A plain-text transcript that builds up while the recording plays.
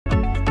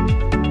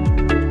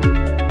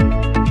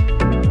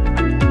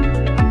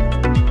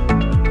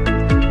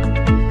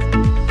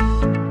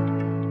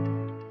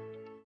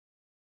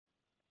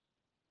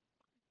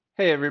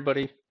Hey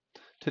everybody.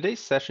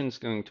 Today's session is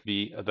going to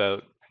be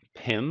about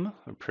PIM,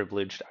 or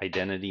Privileged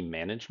Identity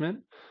Management.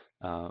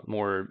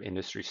 More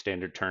industry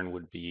standard term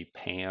would be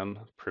PAM,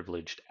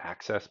 Privileged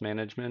Access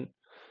Management,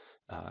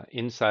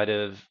 inside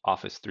of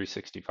Office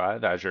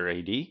 365, Azure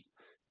AD,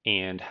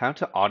 and how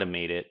to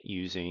automate it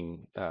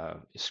using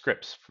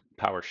scripts,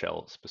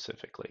 PowerShell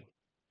specifically.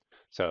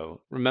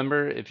 So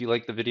remember, if you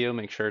like the video,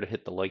 make sure to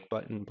hit the like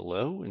button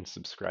below and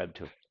subscribe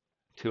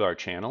to our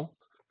channel.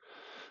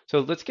 So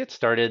let's get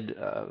started.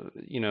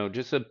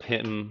 Just a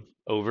PIM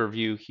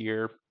overview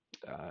here.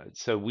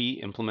 So we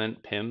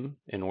implement PIM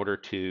in order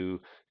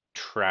to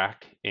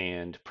track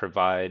and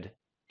provide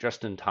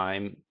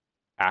just-in-time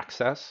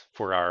access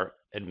for our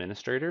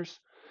administrators.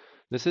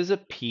 This is a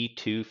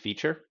P2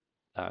 feature,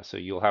 so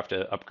you'll have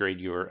to upgrade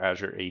your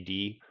Azure AD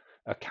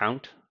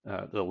account,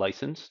 the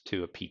license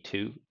to a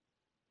P2.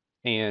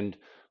 And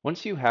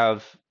once you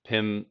have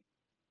PIM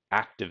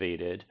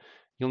activated,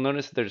 you'll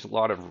notice there's a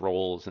lot of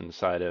roles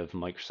inside of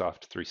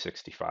Microsoft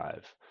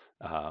 365.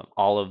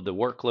 All of the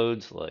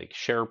workloads like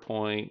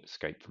SharePoint,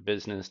 Skype for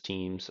Business,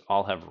 Teams,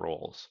 all have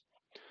roles.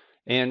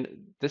 And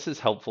this is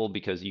helpful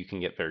because you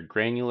can get very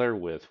granular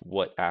with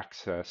what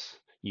access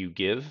you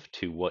give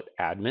to what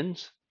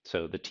admins.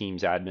 So the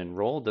Teams admin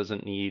role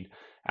doesn't need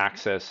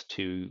access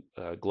to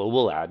a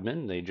global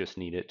admin, they just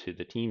need it to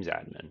the Teams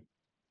admin.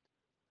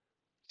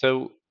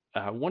 So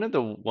one of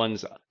the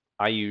ones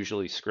I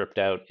usually script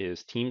out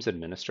is Teams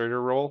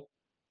administrator role.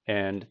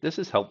 And this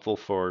is helpful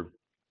for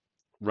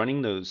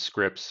running those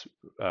scripts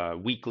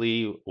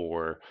weekly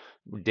or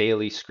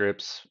daily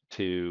scripts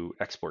to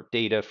export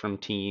data from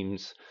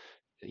Teams.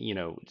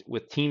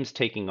 With Teams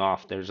taking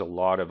off, there's a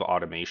lot of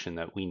automation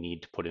that we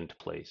need to put into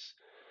place.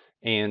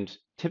 And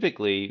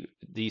typically,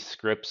 these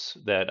scripts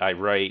that I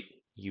write,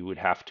 you would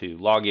have to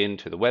log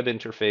into the web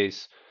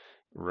interface,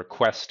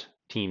 request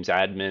Teams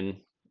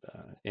admin,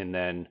 and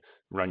then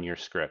run your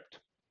script.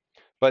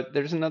 But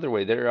there's another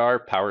way. There are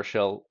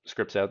PowerShell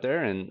scripts out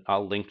there, and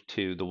I'll link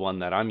to the one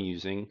that I'm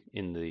using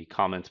in the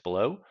comments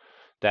below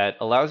that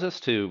allows us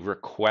to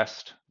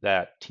request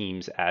that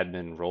Teams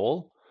admin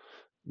role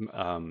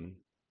um,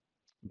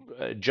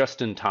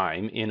 just in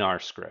time in our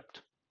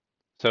script.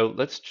 So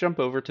let's jump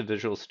over to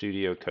Visual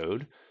Studio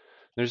Code.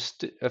 There's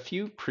a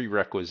few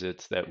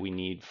prerequisites that we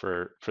need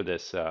for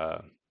this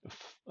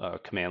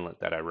commandlet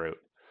that I wrote.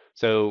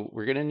 So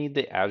we're going to need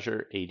the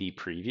Azure AD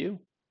preview,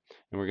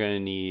 and we're going to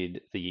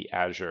need the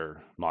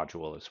Azure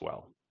module as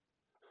well.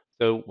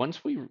 So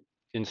once we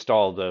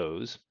install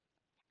those,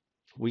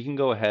 we can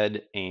go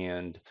ahead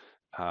and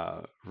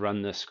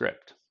run the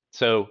script.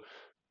 So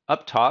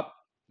up top,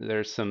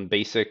 there's some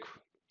basic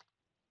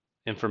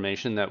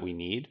information that we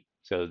need.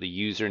 So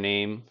the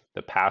username,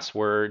 the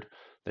password,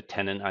 the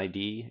tenant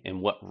ID,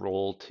 and what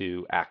role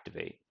to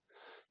activate.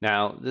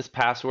 Now, this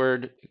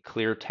password,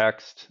 clear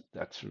text,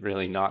 that's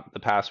really not the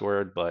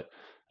password, but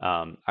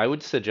I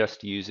would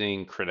suggest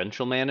using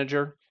Credential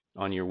Manager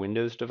on your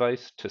Windows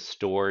device to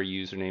store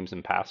usernames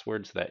and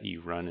passwords that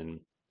you run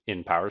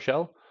in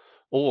PowerShell,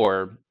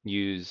 or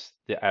use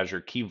the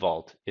Azure Key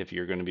Vault if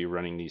you're going to be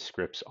running these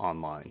scripts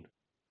online.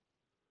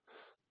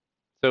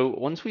 So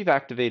once we've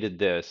activated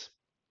this,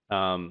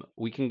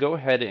 we can go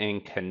ahead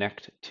and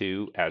connect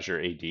to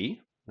Azure AD.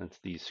 That's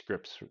these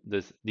scripts,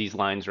 these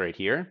lines right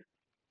here.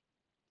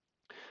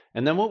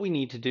 And then what we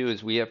need to do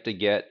is we have to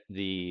get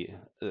the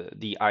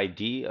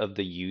ID of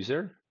the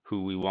user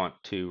who we want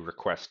to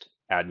request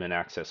admin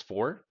access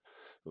for.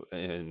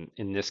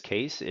 In this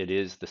case, it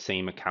is the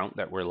same account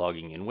that we're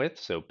logging in with,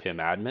 so PIM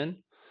admin.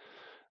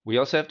 We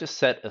also have to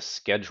set a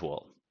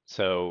schedule.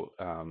 So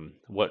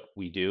what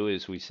we do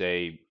is we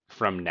say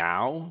from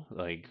now,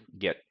 like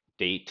get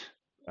date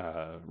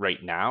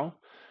right now,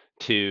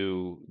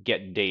 to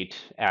get date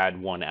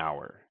add 1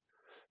 hour,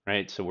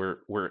 right? So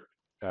we're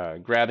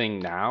grabbing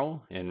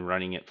now and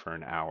running it for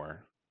an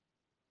hour.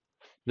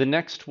 The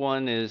next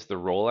one is the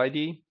role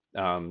ID.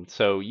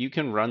 So you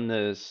can run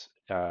this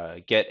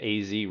get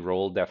AZ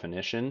role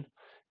definition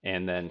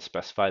and then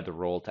specify the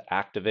role to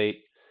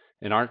activate.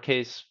 In our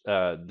case,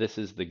 this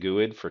is the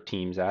GUID for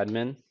Teams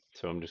admin.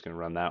 So I'm just going to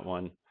run that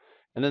one.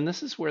 And then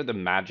this is where the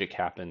magic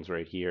happens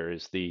right here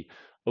is the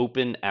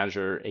Open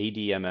Azure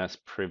ADMS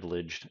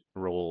privileged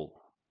role.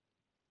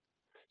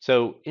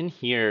 So in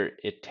here,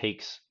 it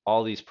takes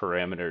all these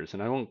parameters,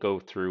 and I won't go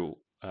through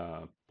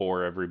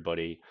bore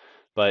everybody,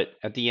 but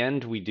at the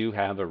end, we do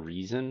have a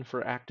reason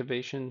for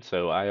activation.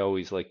 So I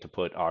always like to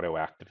put auto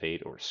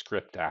activate or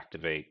script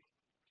activate,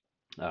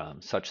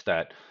 such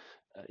that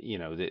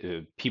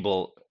the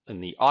people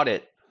in the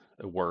audit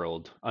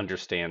world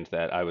understand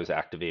that I was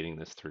activating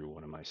this through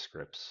one of my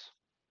scripts.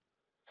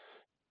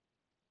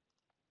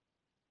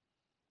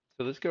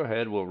 So let's go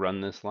ahead, we'll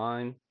run this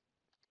line.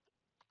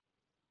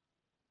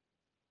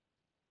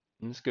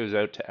 And this goes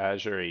out to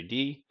Azure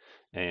AD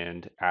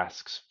and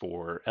asks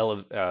for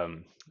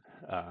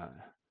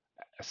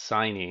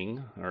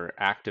assigning or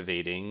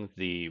activating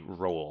the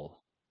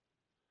role.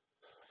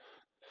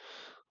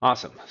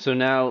 Awesome. So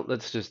now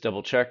let's just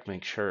double check,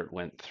 make sure it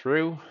went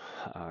through.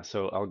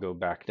 So I'll go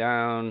back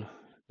down.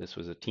 This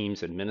was a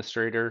Teams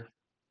administrator.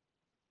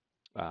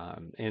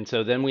 And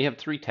so then we have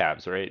three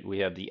tabs, right? We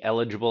have the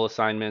eligible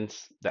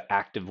assignments, the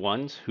active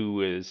ones,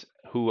 who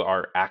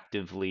are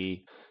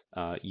actively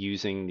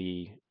using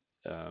the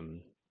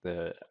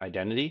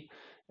identity,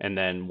 and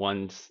then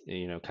ones,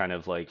 kind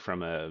of like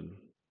from a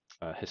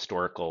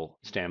historical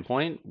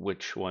standpoint,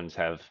 which ones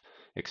have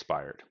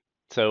expired.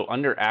 So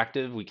under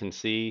active, we can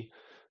see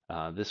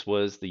this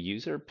was the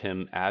user,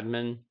 PIM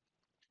admin,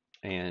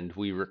 and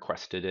we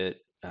requested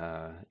it,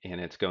 and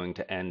it's going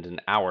to end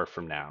an hour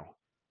from now.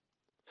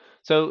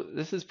 So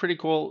this is pretty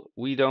cool.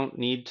 We don't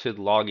need to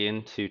log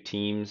into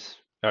Teams.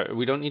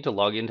 We don't need to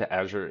log into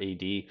Azure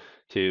AD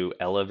to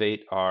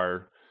elevate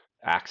our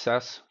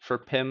access for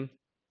PIM.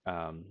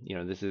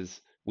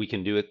 We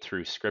can do it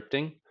through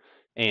scripting.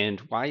 And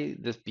why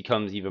this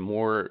becomes even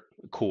more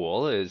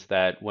cool is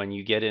that when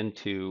you get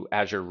into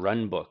Azure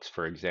Runbooks,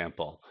 for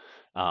example,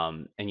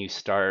 and you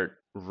start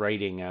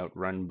writing out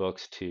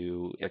runbooks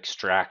to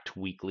extract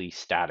weekly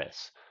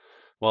status,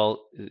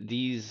 well,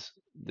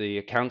 the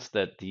accounts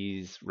that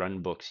these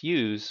run books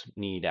use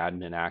need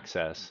admin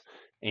access,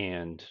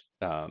 and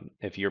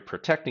if you're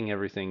protecting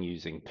everything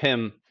using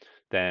PIM,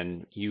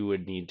 then you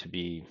would need to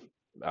be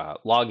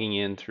logging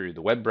in through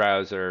the web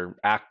browser,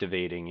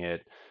 activating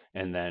it,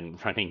 and then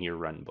running your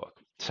run book.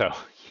 So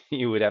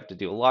you would have to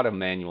do a lot of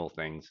manual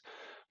things.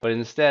 But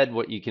instead,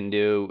 what you can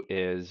do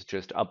is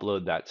just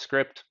upload that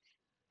script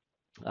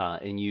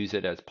and use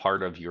it as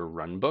part of your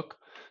runbook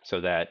so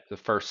that the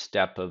first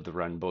step of the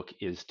runbook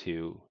is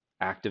to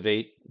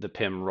activate the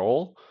PIM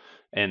role.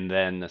 And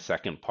then the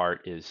second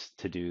part is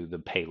to do the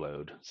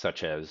payload,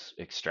 such as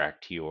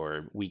extract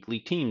your weekly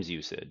Teams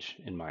usage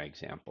in my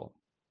example.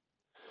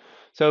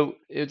 So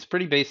it's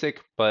pretty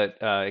basic, but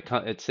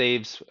it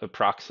saves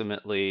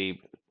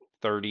approximately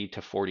 30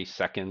 to 40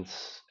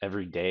 seconds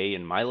every day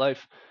in my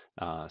life.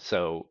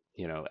 So,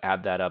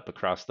 add that up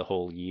across the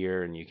whole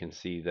year, and you can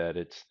see that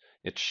it's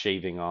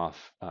shaving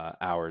off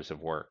hours of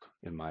work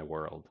in my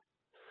world.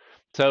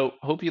 So,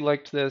 hope you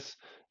liked this.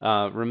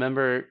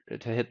 Remember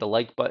to hit the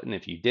like button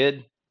if you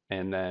did,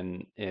 and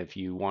then if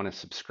you want to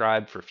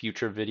subscribe for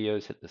future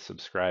videos, hit the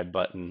subscribe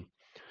button.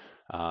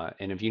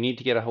 And if you need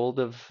to get a hold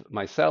of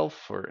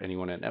myself or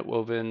anyone at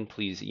Netwoven,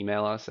 please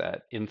email us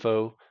at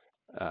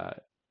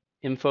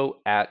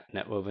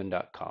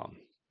info@netwoven.com.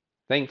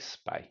 Thanks.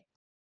 Bye.